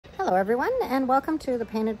Hello everyone, and welcome to the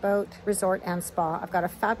Painted Boat Resort and Spa. I've got a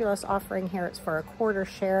fabulous offering here. It's for a quarter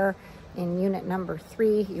share in unit number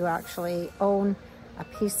 3. You actually own a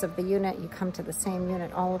piece of the unit. You come to the same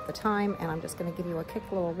unit all of the time, and I'm just going to give you a quick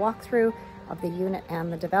little walkthrough of the unit and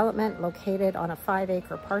the development, located on a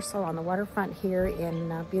 5-acre parcel on the waterfront here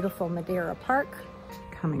in beautiful Madeira Park.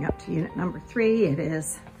 Coming up to unit number 3, it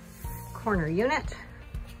is corner unit.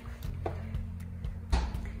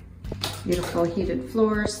 Beautiful heated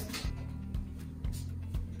floors.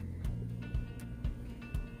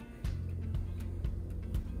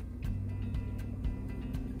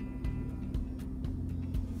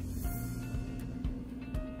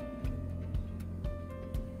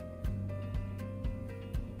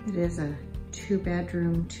 It is a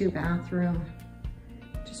 2-bedroom, 2-bathroom,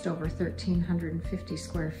 just over 1,350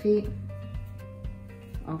 square feet,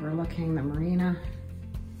 overlooking the marina.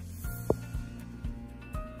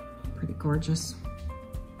 Pretty gorgeous.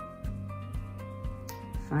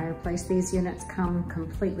 Fireplace. These units come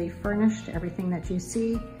completely furnished. Everything that you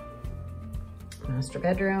see. Master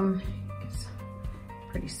bedroom is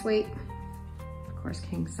pretty sweet. Of course,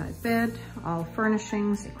 king size bed, all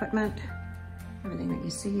furnishings, equipment, everything that you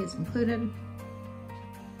see is included.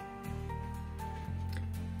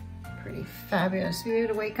 Pretty fabulous view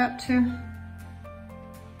to wake up to.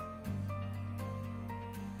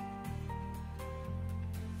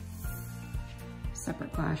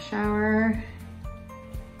 Separate glass shower,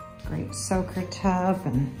 great soaker tub,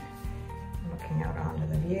 and looking out onto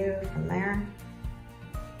the view from there.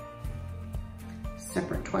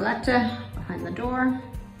 Separate toilet behind the door.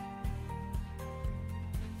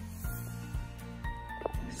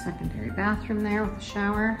 Secondary bathroom there with a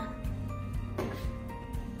shower.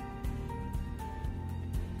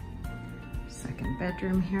 Second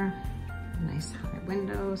bedroom here. Nice high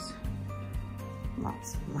windows.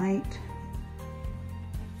 Lots of light.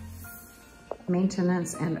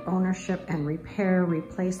 Maintenance and ownership and repair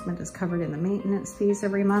replacement is covered in the maintenance fees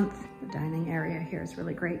every month. The dining area here is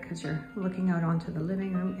really great because you're looking out onto the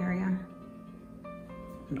living room area,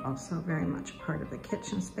 and also very much part of the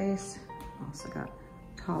kitchen space. Also got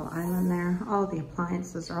a tall island there. All the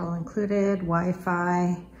appliances are all included.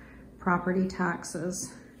 Wi-Fi, property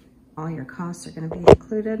taxes, all your costs are going to be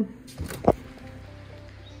included.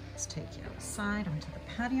 Let's take you outside onto the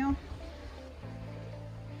patio.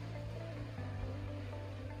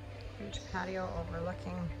 Huge patio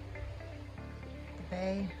overlooking the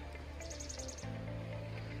bay.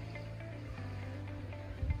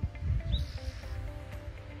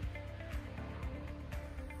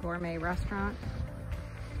 Gourmet restaurant.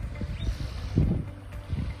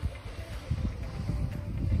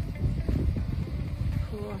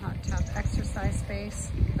 Pool, hot tub, exercise space.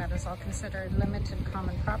 That is all considered limited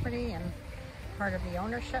common property and part of the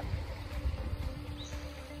ownership.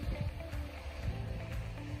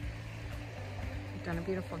 Done a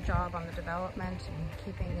beautiful job on the development and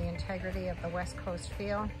keeping the integrity of the West Coast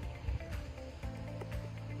feel.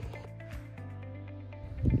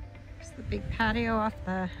 There's the big patio off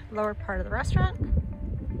the lower part of the restaurant.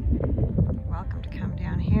 You're welcome to come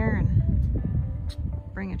down here and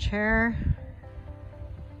bring a chair.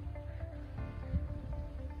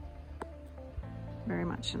 Very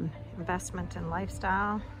much an investment in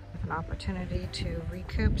lifestyle, with an opportunity to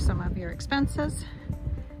recoup some of your expenses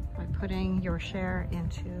by putting your share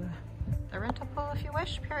into the rental pool if you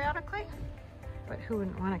wish, periodically. But who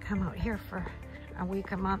wouldn't want to come out here for a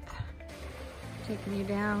week, a month? Taking you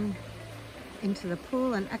down into the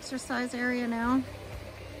pool and exercise area now.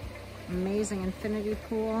 Amazing infinity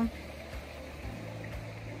pool.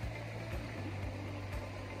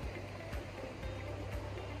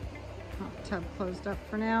 Hot tub closed up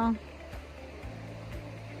for now.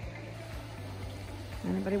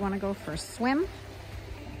 Anybody want to go for a swim?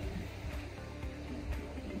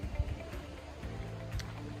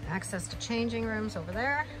 Access to changing rooms over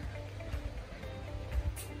there.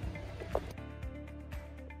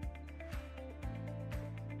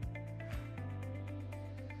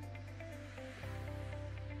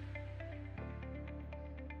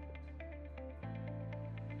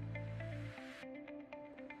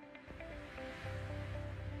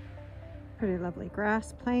 Pretty lovely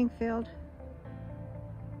grass playing field.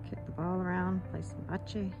 Kick the ball around, play some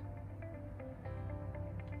bocce.